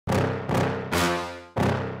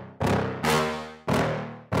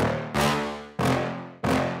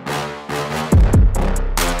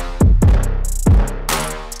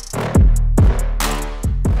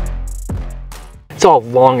It's all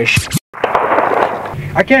long as shit.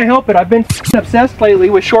 I can't help it, I've been obsessed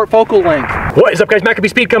lately with short focal length. What is up, guys?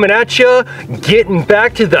 MACABESPEED coming at ya. Getting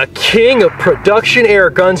back to the king of production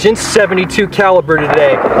air guns in 72 caliber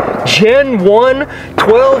today. Gen 1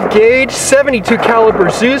 12 gauge 72 caliber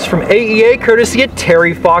ZEUS from AEA, courtesy of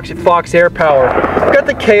Terry Fox at Fox Air Power. We've got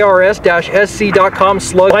the KRS-SC.com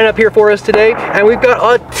slug line up here for us today, and we've got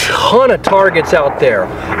a ton of targets out there.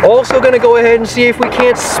 Also going to go ahead and see if we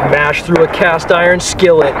can't smash through a cast iron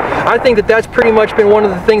skillet. I think that that's pretty much been one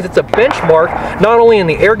of the things that's a benchmark, not only in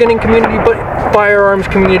the air gunning community, but firearms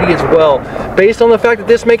community as well. Based on the fact that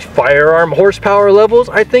this makes firearm horsepower levels,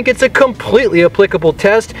 I think it's a completely applicable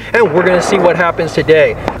test, and we're going to see what happens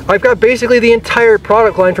today. I've got basically the entire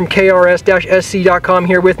product line from KRS-SC.com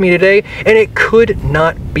here with me today, and it could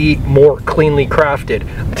not be more cleanly crafted.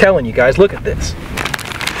 I'm telling you guys, look at this.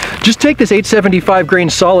 Just take this 875 grain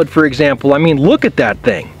solid for example. I mean, look at that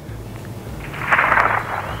thing.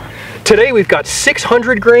 Today we've got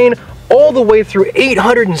 600 grain all the way through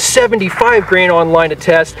 875 grain online to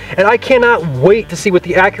test, and I cannot wait to see what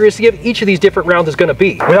the accuracy of each of these different rounds is going to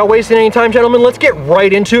be. Without wasting any time, gentlemen, let's get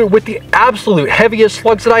right into it with the absolute heaviest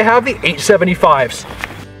slugs that I have, the 875s.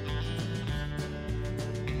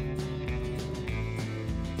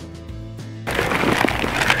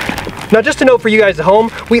 Now, just a note for you guys at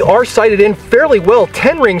home, we are sighted in fairly well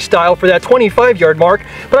 10-ring style for that 25-yard mark,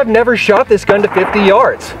 but I've never shot this gun to 50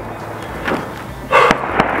 yards.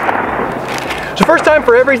 It's the first time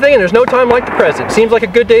for everything, and there's no time like the present. Seems like a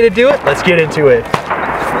good day to do it. Let's get into it.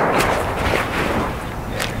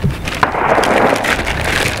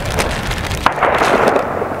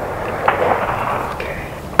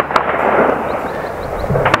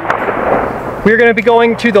 We're going to be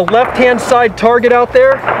going to the left-hand side target out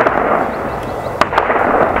there.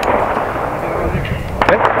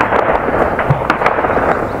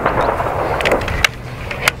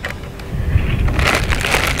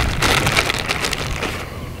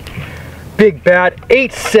 Big bad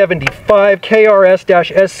 875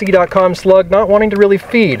 KRS-SC.com slug, not wanting to really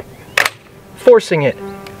feed. Forcing it.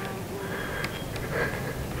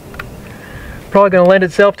 Probably going to lend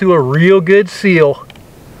itself to a real good seal.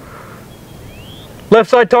 Left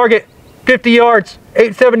side target, 50 yards,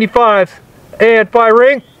 875, and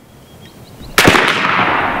firing.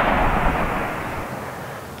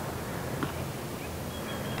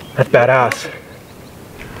 That's badass.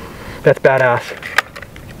 That's badass.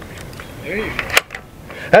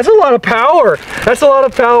 That's a lot of power. That's a lot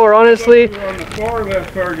of power, honestly. You were on the far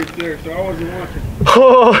left target there, so I wasn't watching.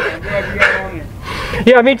 Oh. I'm glad you got on there.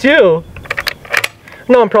 Yeah, me too.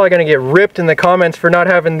 No, I'm probably going to get ripped in the comments for not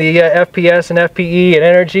having the FPS and FPE and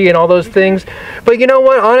energy and all those things. But you know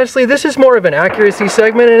what? Honestly, this is more of an accuracy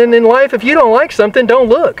segment, and in life, if you don't like something, don't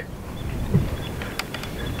look.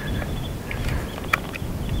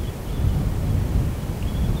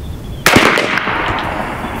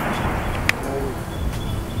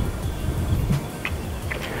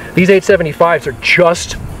 These 875s are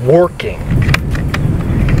just working.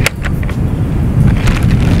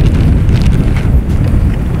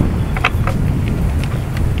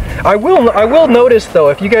 I will notice though,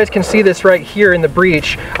 if you guys can see this right here in the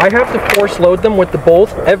breech, I have to force load them with the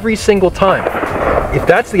bolt every single time. If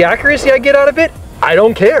that's the accuracy I get out of it, I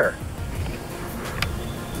don't care.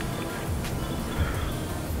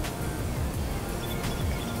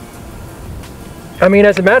 I mean,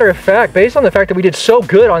 as a matter of fact, based on the fact that we did so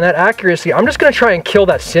good on that accuracy, I'm just going to try and kill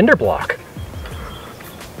that cinder block.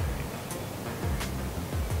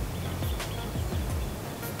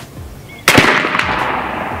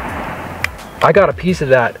 I got a piece of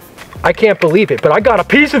that. I can't believe it, but I got a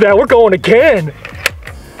piece of that. We're going again.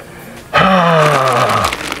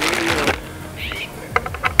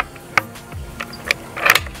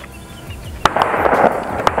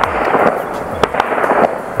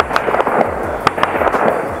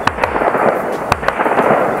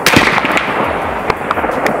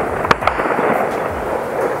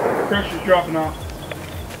 Pressure's dropping off.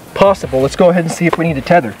 Possible. Let's go ahead and see if we need to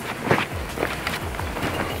tether.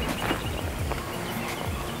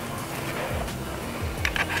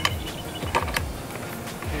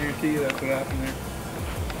 Guarantee you that's what happened there.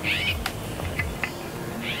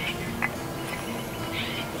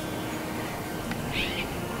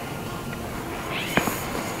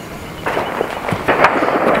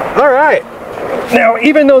 All right. Now,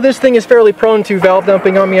 even though this thing is fairly prone to valve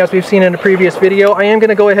dumping on me, as we've seen in a previous video, I am going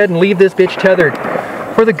to go ahead and leave this bitch tethered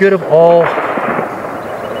for the good of all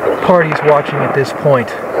parties watching at this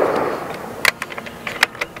point.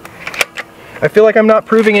 I feel like I'm not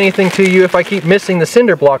proving anything to you if I keep missing the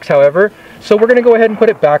cinder blocks, however, so we're going to go ahead and put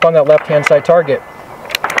it back on that left-hand side target.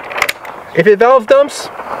 If it valve dumps,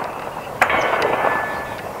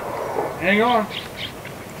 hang on.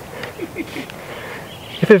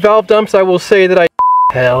 if it valve dumps, I will say that I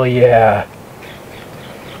hell yeah.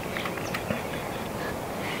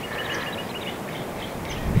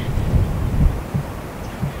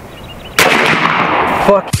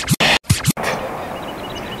 Fuck.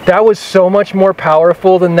 That was so much more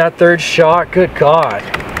powerful than that third shot. Good God.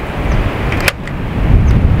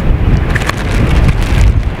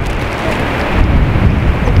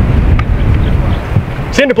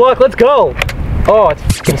 Cinder block, let's go. Oh, it's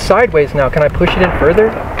fucking sideways now. Can I push it in further?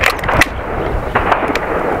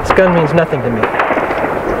 This gun means nothing to me.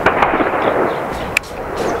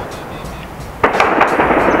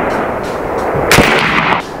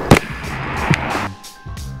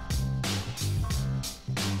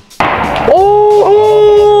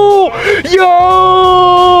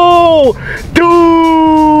 Yo!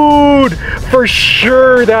 Dude! For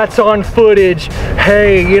sure that's on footage.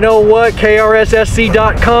 Hey, you know what?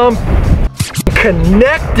 KRSSC.com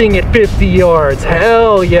connecting at 50 yards.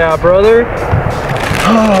 Hell yeah, brother.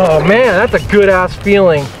 Oh man, that's a good ass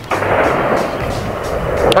feeling.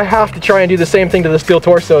 I have to try and do the same thing to the steel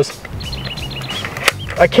torsos.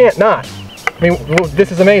 I can't not. I mean,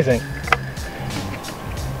 this is amazing.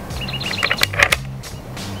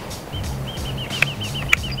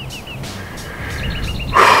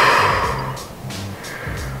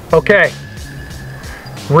 Okay,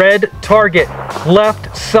 red target,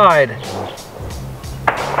 left side.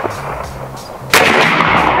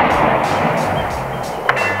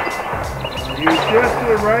 You just to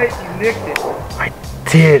the right, you nicked it. I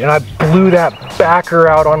did, and I blew that backer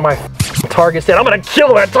out on my target stand. I'm gonna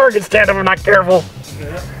kill that target stand if I'm not careful.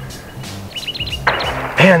 Yeah.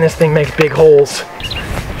 Man, this thing makes big holes.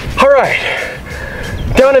 All right,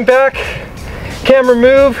 down and back, camera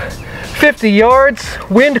move. 50 yards,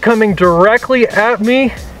 wind coming directly at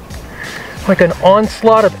me like an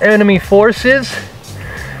onslaught of enemy forces.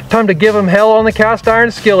 Time to give them hell on the cast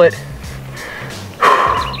iron skillet.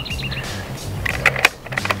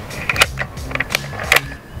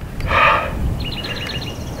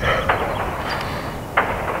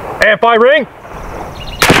 AFI ring.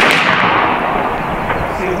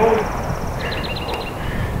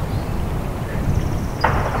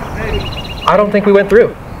 I don't think we went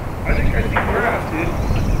through. I think I see grass, dude.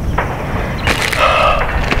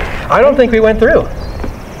 I don't think we went through.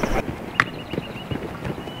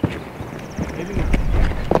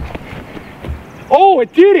 Oh,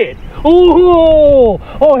 it did it! Oh,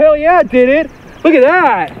 oh hell yeah, it did it! Look at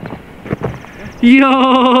that!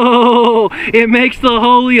 Yo, it makes the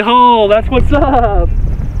holy hole. That's what's up.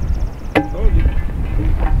 Told you.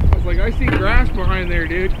 I was like, I see grass behind there,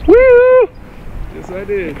 dude. Woo! Yes, I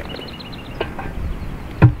did.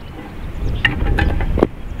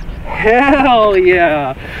 Hell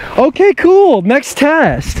yeah. Okay, cool. Next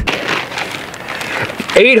test.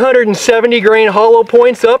 870 grain hollow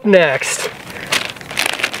points up next.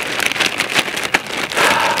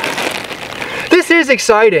 This is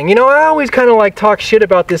exciting. You know, I always kind of like talk shit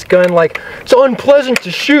about this gun, like it's unpleasant to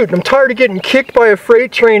shoot and I'm tired of getting kicked by a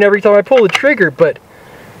freight train every time I pull the trigger, but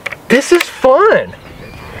this is fun.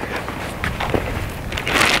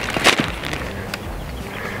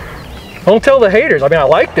 Don't tell the haters. I mean, I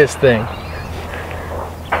like this thing.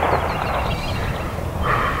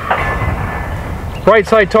 Right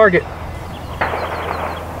side target.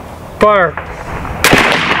 Fire.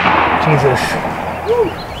 Jesus.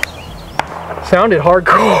 Woo. Sounded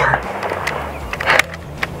hardcore.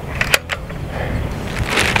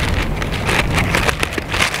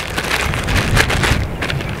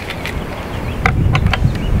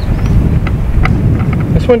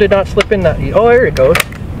 This one did not slip in that. Oh, there it goes.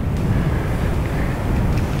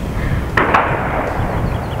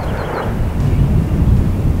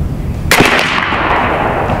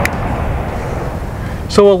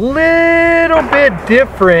 So a little bit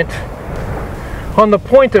different on the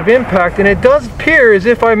point of impact, and it does appear as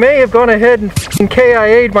if I may have gone ahead and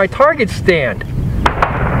KIA'd my target stand.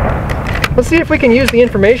 Let's see if we can use the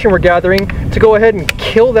information we're gathering to go ahead and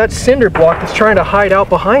kill that cinder block that's trying to hide out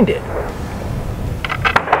behind it.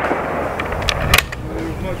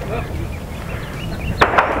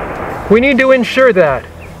 We need to ensure that.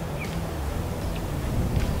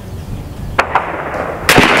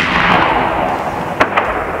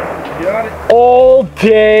 All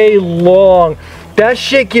day long. That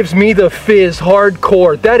shit gives me the fizz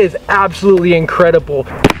hardcore. That is absolutely incredible.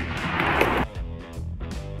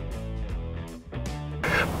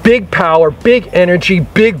 Big power, big energy,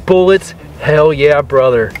 big bullets. Hell yeah,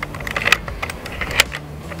 brother.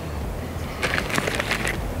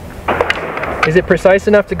 Is it precise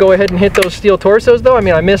enough to go ahead and hit those steel torsos though? I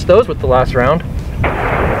mean, I missed those with the last round.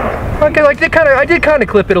 Okay, like I did kind of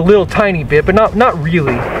clip it a little tiny bit, but not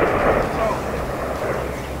really.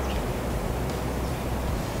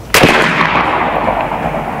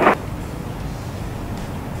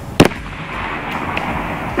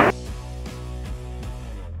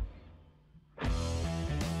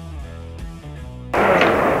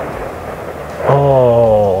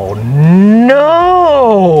 Oh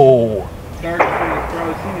no!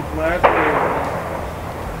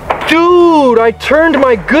 Dude, I turned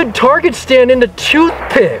my good target stand into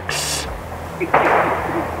toothpicks.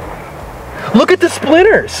 Look at the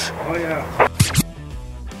splinters. Oh yeah.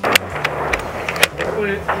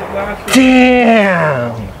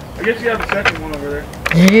 Damn. I guess you have a second one over there.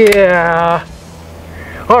 Yeah.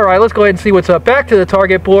 All right, let's go ahead and see what's up. Back to the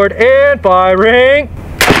target board and firing.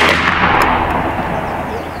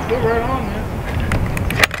 Still right on, man.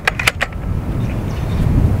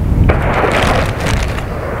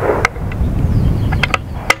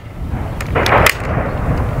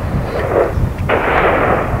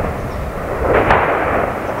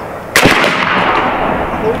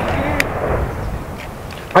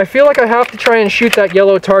 I feel like I have to try and shoot that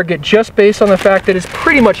yellow target just based on the fact that it's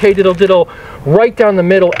pretty much hey diddle diddle right down the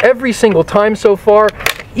middle every single time so far,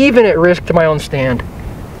 even at risk to my own stand.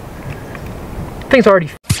 Thing's already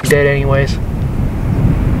dead anyways.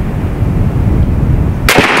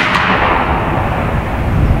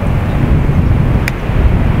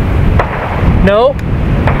 No?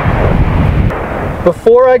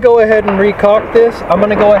 Before I go ahead and recock this, I'm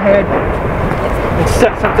gonna go ahead and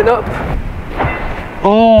set something up.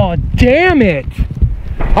 Oh, damn it!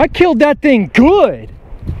 I killed that thing good!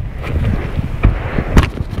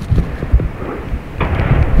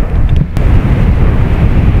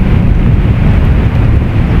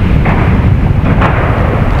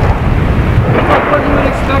 What you would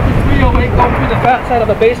expect a 308 going through the fat side of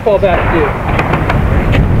a baseball bat to do.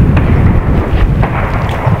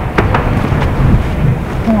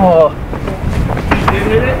 Oh. You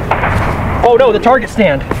hit it? Oh no, the target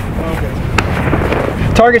stand. Okay.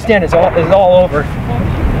 Target stand is all over.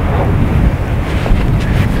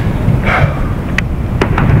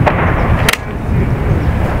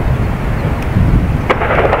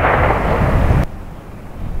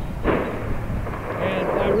 And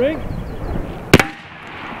firing.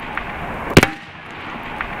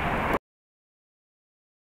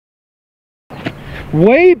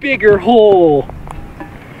 Way bigger hole.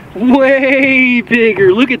 Way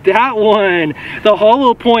bigger. Look at that one. The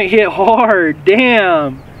hollow point hit hard.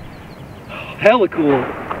 Damn. Hella cool.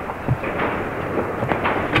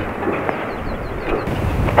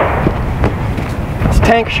 This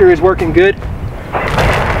tank sure is working good.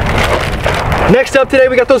 Next up today,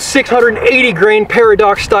 we got those 680 grain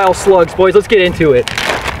Paradox style slugs, boys. Let's get into it.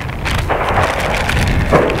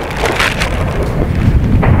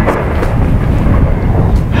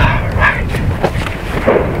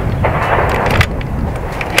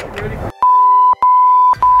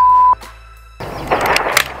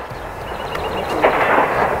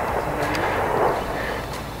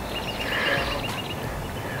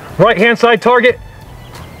 Right hand side target.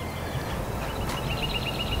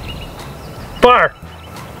 Fire.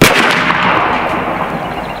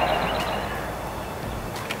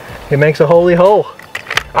 It makes a holy hole.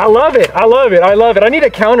 I love it. I love it. I love it. I need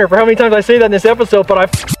a counter for how many times I say that in this episode, but I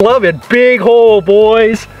love it. Big hole,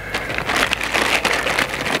 boys.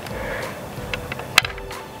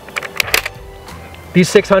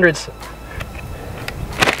 These 600s.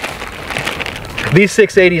 These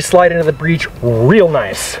 680s slide into the breech real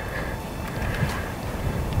nice.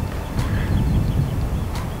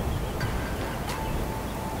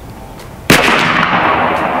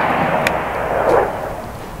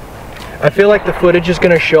 I feel like the footage is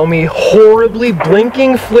going to show me horribly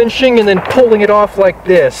blinking, flinching, and then pulling it off like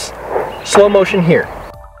this. Slow motion here.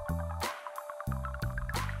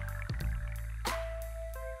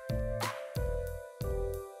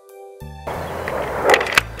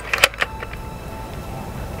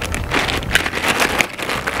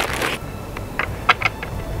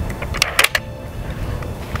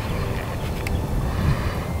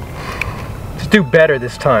 Do better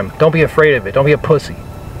this time. Don't be afraid of it. Don't be a pussy.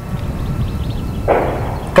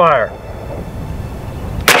 Fire.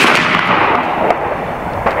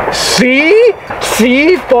 See?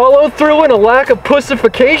 See? Follow through and a lack of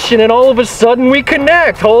pussification, and all of a sudden we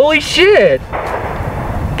connect. Holy shit.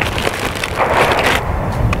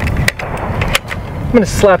 I'm gonna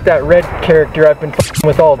slap that red character I've been f***ing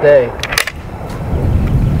with all day.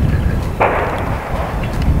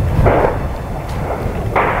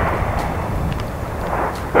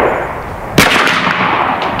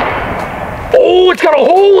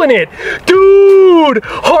 hole in it. Dude,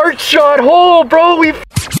 heart shot hole, bro. We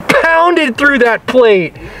pounded through that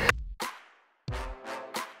plate.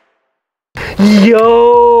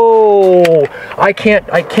 Yo, I can't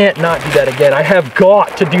not do that again. I have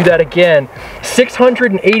got to do that again.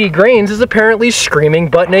 680 grains is apparently screaming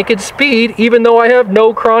butt naked speed, even though I have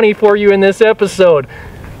no crawny for you in this episode.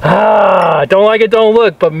 Ah, don't like it, don't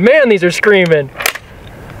look, but man, these are screaming.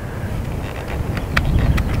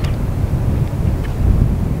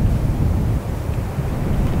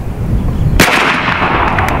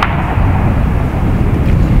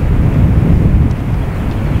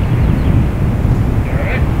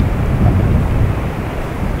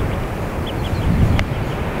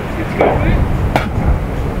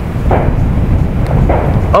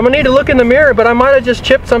 I'm gonna need to look in the mirror, but I might have just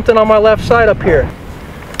chipped something on my left side up here.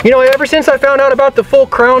 You know, ever since I found out about the full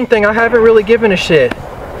crown thing, I haven't really given a shit.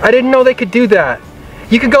 I didn't know they could do that.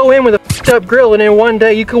 You could go in with a f***ed up grill and in one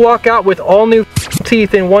day you could walk out with all new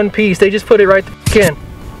teeth in one piece. They just put it right the f*** in.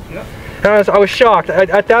 Yep. And I was shocked.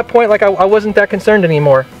 At that point, like I wasn't that concerned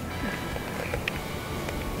anymore.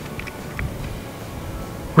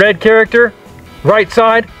 Red character, right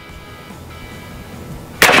side.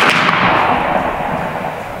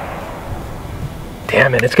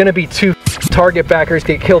 Damn it, it's gonna be 2 target backers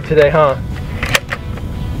get killed today, huh?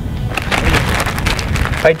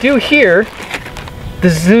 I do hear the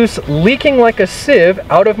ZEUS leaking like a sieve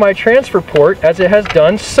out of my transfer port, as it has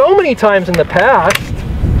done so many times in the past.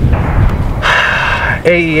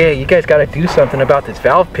 AEA, you guys gotta do something about this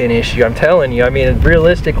valve pin issue, I'm telling you. I mean,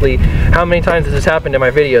 realistically, how many times has this happened in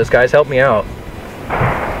my videos, guys? Help me out.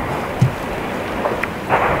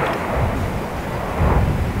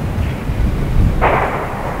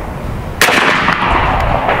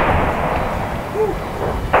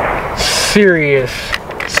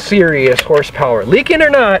 Serious horsepower. Leaking or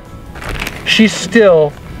not, she's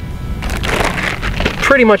still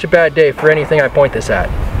pretty much a bad day for anything I point this at.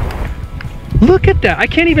 Look at that. I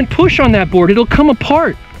can't even push on that board. It'll come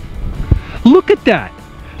apart. Look at that.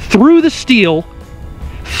 Through the steel,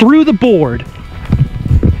 through the board,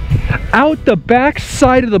 out the back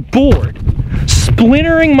side of the board,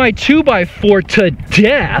 splintering my 2x4 to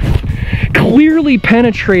death, clearly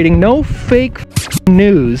penetrating, no fake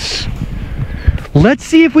news. Let's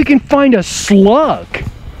see if we can find a slug.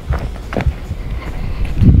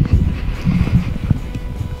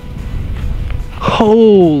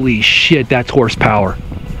 Holy shit, that's horsepower.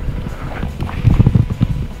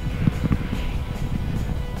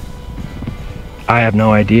 I have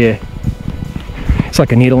no idea. It's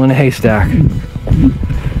like a needle in a haystack.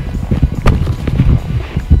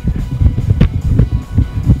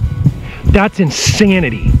 That's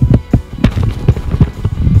insanity.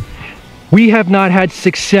 We have not had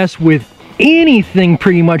success with anything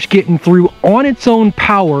pretty much getting through on its own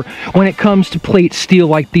power when it comes to plate steel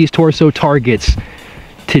like these torso targets.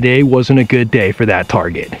 Today wasn't a good day for that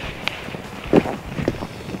target.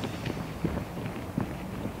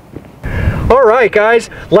 Alright guys,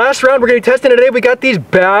 last round we're going to be testing today. We got these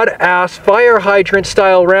badass fire hydrant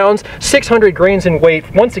style rounds, 600 grains in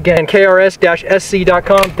weight. Once again,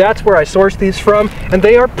 krs-sc.com, that's where I sourced these from, and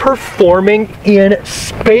they are performing in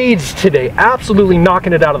spades today. Absolutely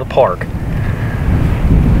knocking it out of the park.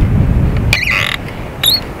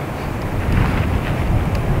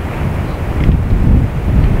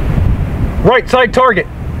 Right side target.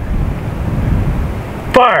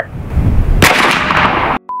 Fire.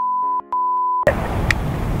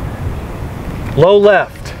 Low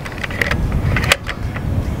left.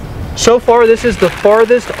 So far, this is the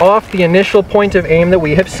farthest off the initial point of aim that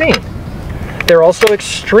we have seen. They're also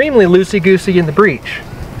extremely loosey-goosey in the breech.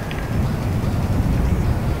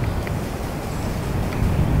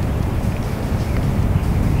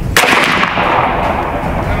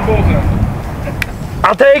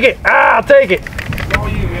 I'll take it. I'll take it. It's all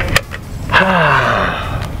you, man.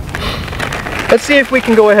 Let's see if we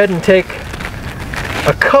can go ahead and take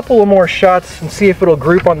a couple of more shots and see if it'll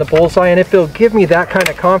group on the bullseye, and if it'll give me that kind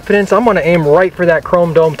of confidence, I'm going to aim right for that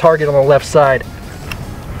chrome dome target on the left side.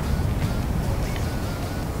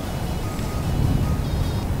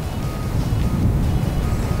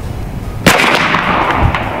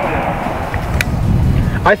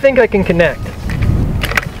 I think I can connect.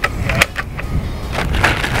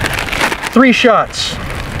 3 shots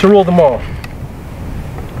to rule them all.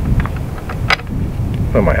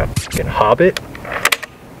 What am I, a fucking hobbit?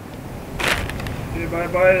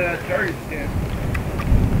 Bye-bye that target stand.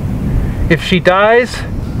 If she dies,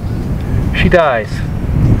 she dies.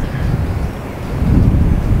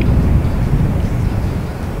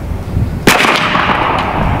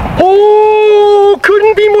 Oh,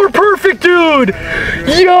 couldn't be more perfect. perfect, dude!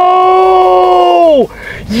 Yo!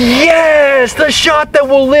 Yes! The shot that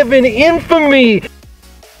will live in infamy!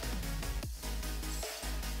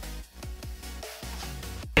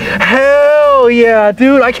 Hell yeah,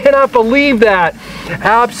 dude, I cannot believe that.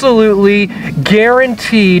 Absolutely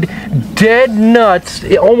guaranteed dead nuts,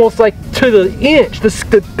 almost like to the inch,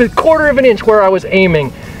 the quarter of an inch where I was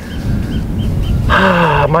aiming.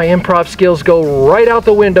 My improv skills go right out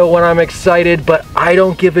the window when I'm excited, but I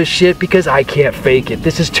don't give a shit because I can't fake it.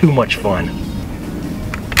 This is too much fun.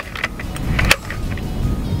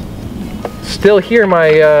 Still hear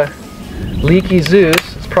my leaky ZEUS.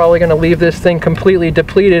 Probably going to leave this thing completely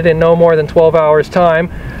depleted in no more than 12 hours time,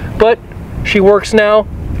 but she works now,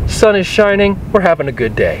 sun is shining, we're having a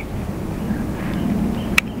good day.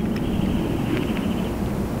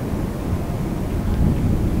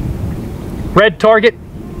 Red target,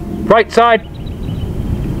 right side.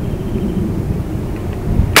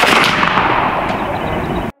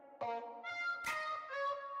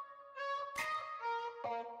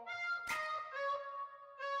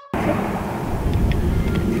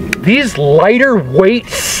 These lighter weight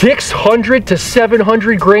 600 to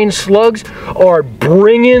 700 grain slugs are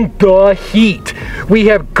bringing the heat. We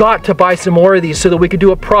have got to buy some more of these so that we can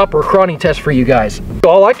do a proper chrony test for you guys.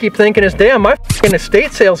 All I keep thinking is, damn, my fucking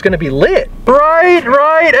estate sale is going to be lit. Right.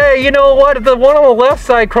 Hey, you know what? The one on the left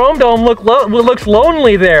side, Chrome Dome, looks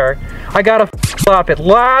lonely there. I gotta stop it.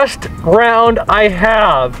 Last round I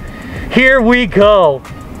have. Here we go.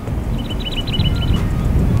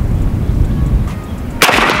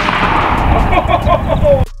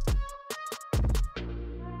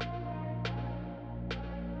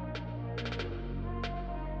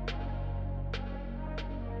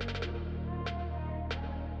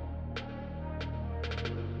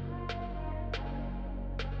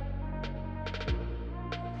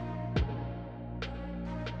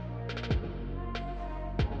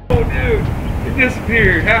 Oh, dude, it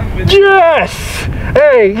disappeared. Half of it. Yes!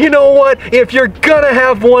 Hey, you know what? If you're gonna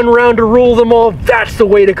have one round to rule them all, that's the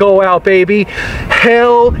way to go out, baby.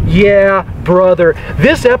 Hell yeah, brother.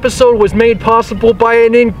 This episode was made possible by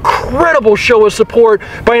an incredible show of support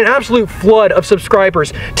by an absolute flood of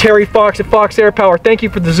subscribers. Terry Fox at Fox Air Power, thank you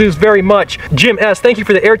for the ZEUS very much. Jim S, thank you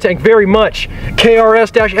for the air tank very much.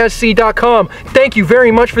 KRS-SC.com, thank you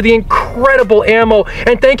very much for the incredible ammo,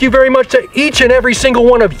 and thank you very much to each and every single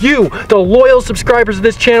one of you, the loyal subscribers of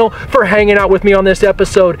this channel, for hanging out with me on this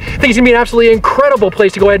episode. I think it's gonna be an absolutely incredible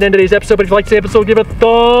place to go ahead and end today's episode, but if you like this episode, give it a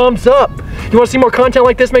thumbs up. You wanna see more content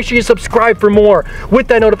like this, make sure you subscribe for more with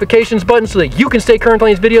that notifications button so that you can stay current on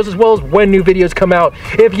these videos as well as when new videos come out.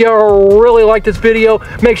 If you really like this video,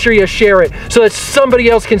 make sure you share it so that somebody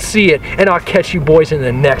else can see it, and I'll catch you boys in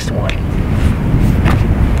the next one.